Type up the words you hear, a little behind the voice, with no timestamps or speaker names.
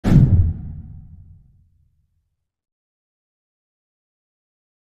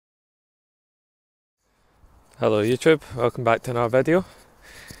Hello YouTube, welcome back to another video.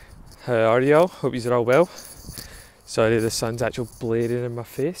 How are you all? Hope you're all well. Sorry the sun's actually blaring in my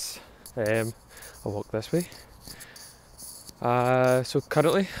face. I'll walk this way. So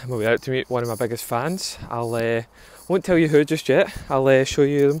currently I'm away out to meet one of my biggest fans. Won't tell you who just yet, I'll show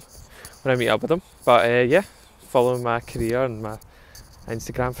you them when I meet up with them. But yeah, following my career and my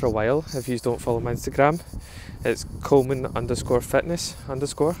Instagram for a while. If you don't follow my Instagram, it's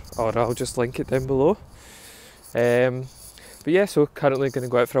Coleman_fitness_, or I'll just link it down below. But yeah, so currently going to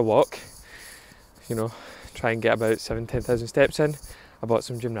go out for a walk, you know, try and get about 7,000-10,000 steps in. I bought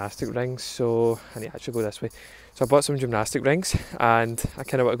some gymnastic rings, so I need to actually go this way. So I bought some gymnastic rings and I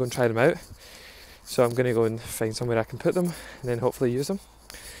kind of want to go and try them out. So I'm going to go and find somewhere I can put them and then hopefully use them.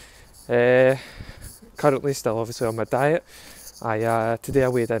 Currently still obviously on my diet. Today I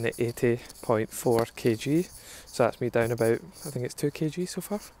weighed in at 80.4 kg. So that's me down about, I think it's 2 kg so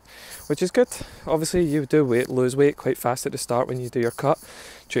far, which is good. Obviously you do lose weight quite fast at the start when you do your cut,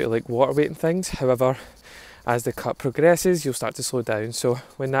 due to like water weight and things. However, as the cut progresses, you'll start to slow down. So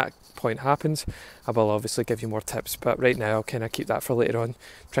when that point happens, I will obviously give you more tips. But right now I'll kind of keep that for later on,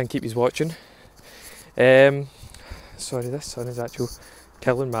 try and keep you watching. Sorry, this sun is actually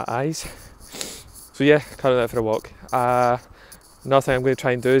killing my eyes. So yeah, currently out for a walk. Another thing I'm going to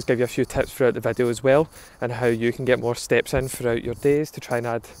try and do is give you a few tips throughout the video as well, and how you can get more steps in throughout your days to try and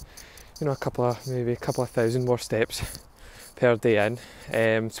add, you know, maybe a couple of thousand more steps per day in.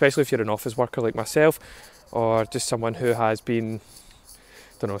 Especially if you're an office worker like myself, or just someone who has been,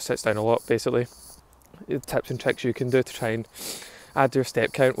 don't know, sits down a lot basically. Tips and tricks you can do to try and add to your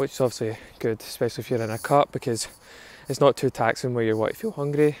step count, which is obviously good, especially if you're in a cut, because it's not too taxing where you feel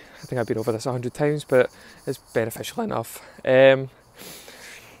hungry. I think I've been over this 100 times, but it's beneficial enough. I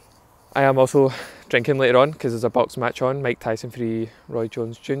am also drinking later on because there's a box match on, Mike Tyson v Roy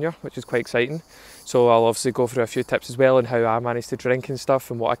Jones Jr., which is quite exciting. So I'll obviously go through a few tips as well on how I manage to drink and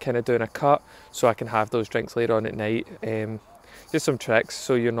stuff, and what I kind of do in a cut, so I can have those drinks later on at night. Just some tricks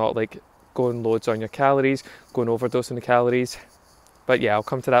so you're not like going loads on your calories, going overdosing the calories. But yeah, I'll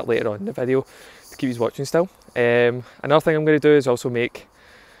come to that later on in the video to keep you watching still. Another thing I'm going to do is also make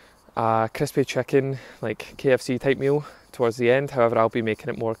a crispy chicken, like KFC type meal towards the end. However, I'll be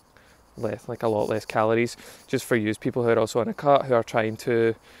making it a lot less calories, just for you people who are also on a cut, who are trying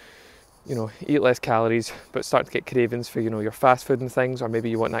to, you know, eat less calories but start to get cravings for, you know, your fast food and things, or maybe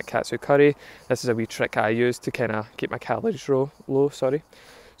you want that katsu curry. This is a wee trick I use to kind of keep my calories low. Sorry.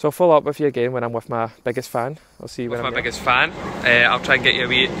 So I'll follow up with you again when I'm with my biggest fan. I'll see you when I'm with my biggest fan. I'll try and get you a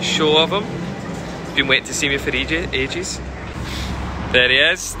wee show of him. Been waiting to see me for ages. There he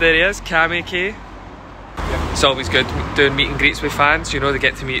is, Cammy K. It's always good doing meet and greets with fans, you know, they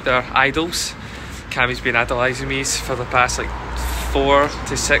get to meet their idols. Cammy's been idolising me for the past like 4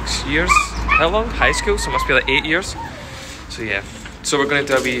 to 6 years. How long? High school, so it must be like 8 years. So yeah, so we're going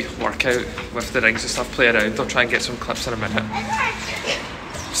to do a wee workout with the rings and stuff, play around. I'll try and get some clips in a minute.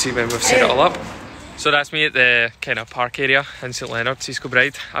 See when we've set it all up. So that's me at the kind of park area in St Leonard, Seasco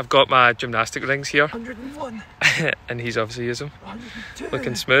Bride. I've got my gymnastic rings here. 101. And he's obviously using them. 102.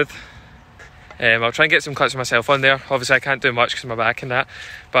 Looking smooth. I'll try and get some clips of myself on there. Obviously I can't do much because of my back and that.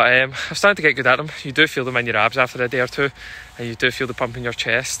 But I'm starting to get good at them. You do feel them in your abs after a day or two. And you do feel the pump in your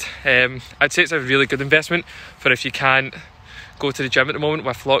chest. I'd say it's a really good investment for if you can't go to the gym at the moment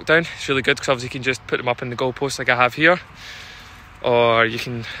with lockdown. It's really good because obviously you can just put them up in the goalpost like I have here. Or you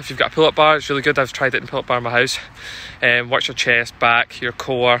can, if you've got a pull-up bar, it's really good. I've tried it in pull-up bar in my house. Works your chest, back, your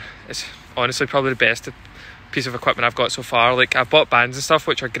core. It's honestly probably the best piece of equipment I've got so far. Like, I've bought bands and stuff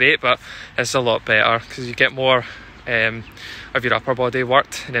which are great, but it's a lot better because you get more of your upper body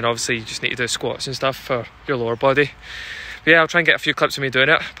worked, and then obviously you just need to do squats and stuff for your lower body. But yeah, I'll try and get a few clips of me doing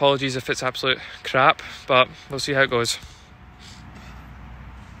it. Apologies if it's absolute crap, but we'll see how it goes.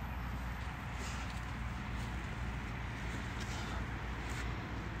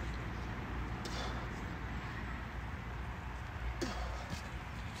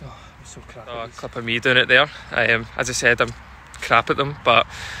 So a clip of me doing it there. As I said, I'm crap at them, but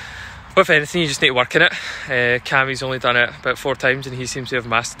with anything you just need to work in it. Cammy's only done it about 4 times and he seems to have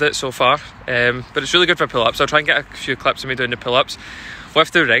mastered it so far. But it's really good for pull-ups. I'll try and get a few clips of me doing the pull-ups.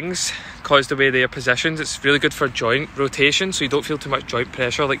 With the rings, because the way they are positioned, it's really good for joint rotation, so you don't feel too much joint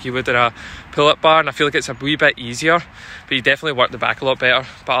pressure like you would in a pull-up bar, and I feel like it's a wee bit easier, but you definitely work the back a lot better.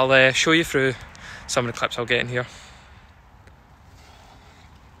 But I'll show you through some of the clips I'll get in here.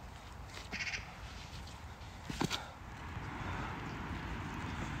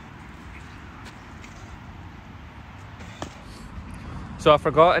 So I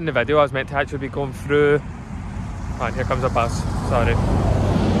forgot in the video I was meant to actually be going through, and here comes a bus, sorry.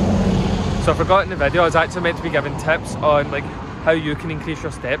 So I forgot in the video I was actually meant to be giving tips on like how you can increase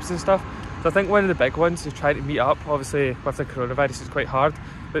your steps and stuff. So I think one of the big ones is trying to meet up. Obviously with the coronavirus it's quite hard,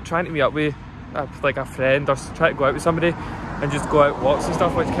 but trying to meet up with like a friend or try to go out with somebody and just go out walks and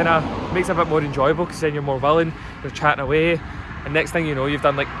stuff, which kind of makes it a bit more enjoyable because then you're more willing, you're chatting away, and next thing you know you've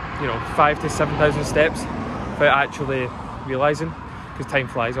done like, you know, 5,000 to 7,000 steps without actually realising, because time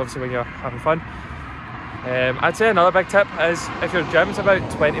flies obviously when you're having fun. I'd say another big tip is if your gym's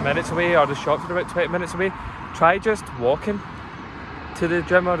about 20 minutes away or the shops are about 20 minutes away, try just walking to the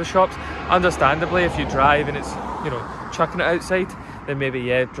gym or the shops. Understandably, if you drive and it's, you know, chucking it outside, then maybe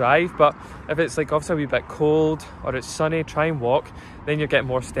yeah, drive. But if it's like obviously a wee bit cold or it's sunny, try and walk, then you're getting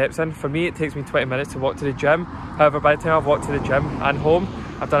more steps in. For me, it takes me 20 minutes to walk to the gym. However, by the time I've walked to the gym and home,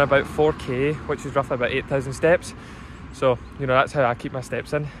 I've done about 4k, which is roughly about 8,000 steps. So, you know, that's how I keep my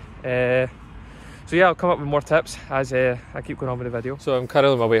steps in. So yeah, I'll come up with more tips as I keep going on with the video. So I'm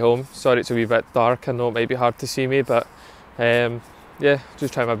currently on my way home. Sorry it's a wee bit dark, I know it might be hard to see me, but yeah,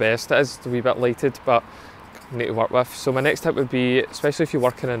 just trying my best. It is a wee bit lighted, but I need to work with. So my next tip would be, especially if you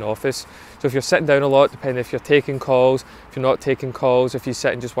work in an office, so if you're sitting down a lot, depending if you're taking calls, if you're not taking calls, if you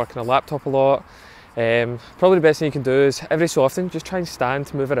sit and just work on a laptop a lot, probably the best thing you can do is every so often just try and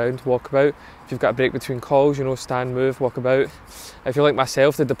stand, move around, walk about. If you've got a break between calls, you know, stand, move, walk about. If you're like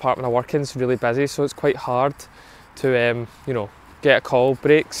myself, the department I work in is really busy, so it's quite hard to you know, get a call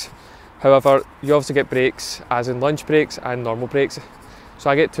breaks. However, you obviously get breaks as in lunch breaks and normal breaks. So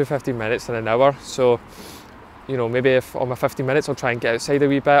I get 15 minutes in an hour, so you know, maybe if on my 15 minutes I'll try and get outside a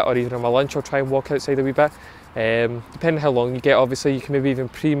wee bit, or even on my lunch I'll try and walk outside a wee bit. Depending on how long you get, obviously you can maybe even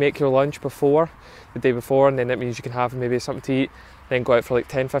pre-make your lunch before, the day before, and then that means you can have maybe something to eat, then go out for like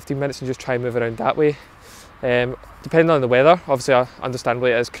 10-15 minutes and just try and move around that way. Depending on the weather, obviously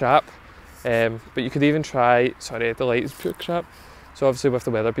understandably it is crap, but you could even try, sorry the light is pure crap, so obviously with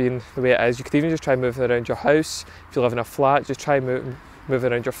the weather being the way it is, you could even just try and move around your house. If you live in a flat, just try and move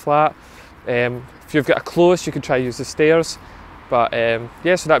around your flat. If you've got a close, you could try use the stairs, but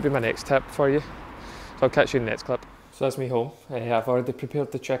yeah, so that'd be my next tip for you. So I'll catch you in the next clip. So that's me home. I've already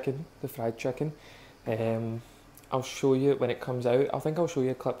prepared the chicken, the fried chicken. I'll show you when it comes out. I think I'll show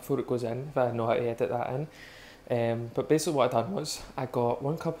you a clip before it goes in, if I know how to edit that in. But basically what I done was, I got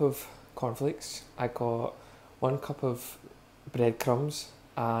 1 cup of cornflakes, I got 1 cup of breadcrumbs,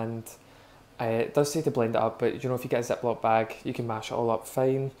 and it does say to blend it up, but you know, if you get a Ziploc bag, you can mash it all up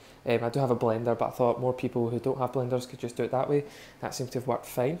fine. I do have a blender, but I thought more people who don't have blenders could just do it that way. That seems to have worked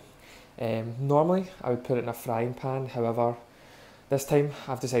fine. Normally I would put it in a frying pan, however this time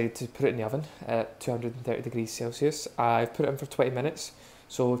I've decided to put it in the oven at 230 degrees Celsius. I've put it in for 20 minutes,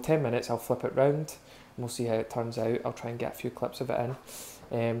 so 10 minutes I'll flip it round and we'll see how it turns out. I'll try and get a few clips of it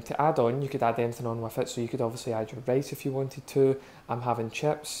in. To add on, you could add anything on with it, so you could obviously add your rice if you wanted to. I'm having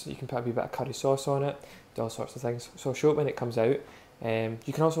chips, you can put a wee bit of curry sauce on it, do all sorts of things. So I'll show it when it comes out.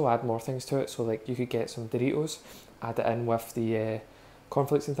 You can also add more things to it, so like you could get some Doritos, add it in with the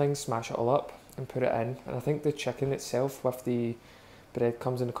cornflakes and things, smash it all up and put it in. And I think the chicken itself with the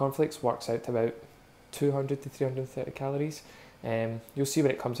breadcrumbs and the cornflakes works out to about 200 to 330 calories. You'll see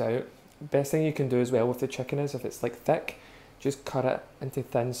when it comes out. Best thing you can do as well with the chicken is, if it's like thick, just cut it into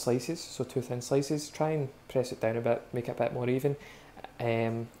thin slices, so 2 thin slices. Try and press it down a bit, make it a bit more even,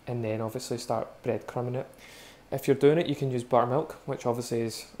 and then obviously start breadcrumbing it. If you're doing it, you can use buttermilk, which obviously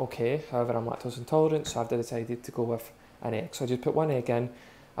is okay. However, I'm lactose intolerant, so I've decided to go with an egg. So I just put 1 egg in,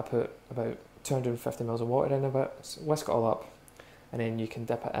 I put about 250 ml of water in a bit, whisk it all up, and then you can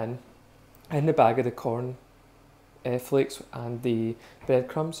dip it in the bag of the corn flakes and the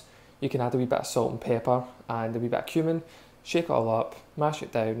breadcrumbs. You can add a wee bit of salt and pepper and a wee bit of cumin, shake it all up, mash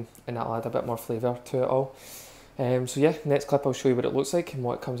it down, and that'll add a bit more flavour to it all. So yeah, next clip I'll show you what it looks like and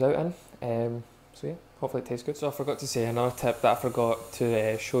what it comes out in. So yeah, hopefully it tastes good. So I forgot to say another tip that I forgot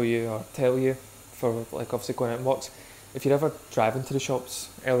to show you or tell you for like obviously going out and walks. If you're ever driving to the shops,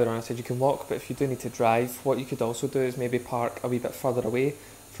 earlier on I said you can walk, but if you do need to drive, what you could also do is maybe park a wee bit further away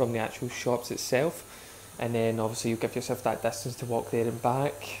from the actual shops itself, and then obviously you give yourself that distance to walk there and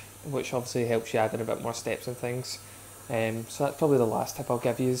back, which obviously helps you add in a bit more steps and things. So that's probably the last tip I'll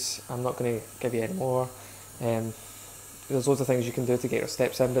give you. I'm not going to give you any more. There's loads of things you can do to get your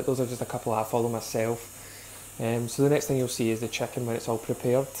steps in, but those are just a couple I follow myself. So the next thing you'll see is the chicken when it's all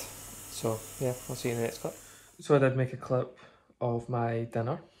prepared. So yeah, I'll see you in the next clip. So I did make a clip of my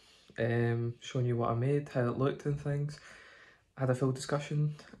dinner, showing you what I made, how it looked and things. I had a full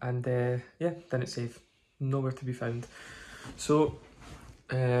discussion, and yeah, then it's safe, nowhere to be found. So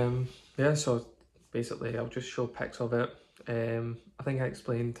yeah, so basically I'll just show pics of it. I think I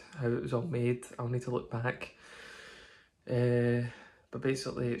explained how it was all made. I'll need to look back. But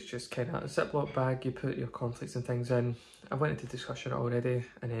basically it's just kind of a Ziploc bag, you put your cornflakes and things in. I went into discussion already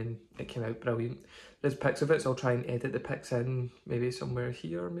and then it came out brilliant. There's pics of it, so I'll try and edit the pics in maybe somewhere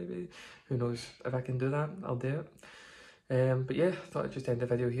here, maybe. Who knows if I can do that, I'll do it. But yeah, thought I'd just end the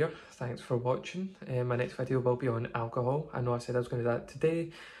video here. Thanks for watching. My next video will be on alcohol. I know I said I was going to do that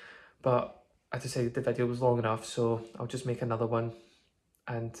today, but I decided the video was long enough, so I'll just make another one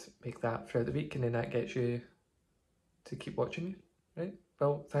and make that throughout the week, and then that gets you to keep watching me, right?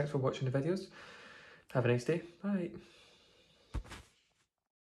 Well, thanks for watching the videos. Have a nice day. Bye.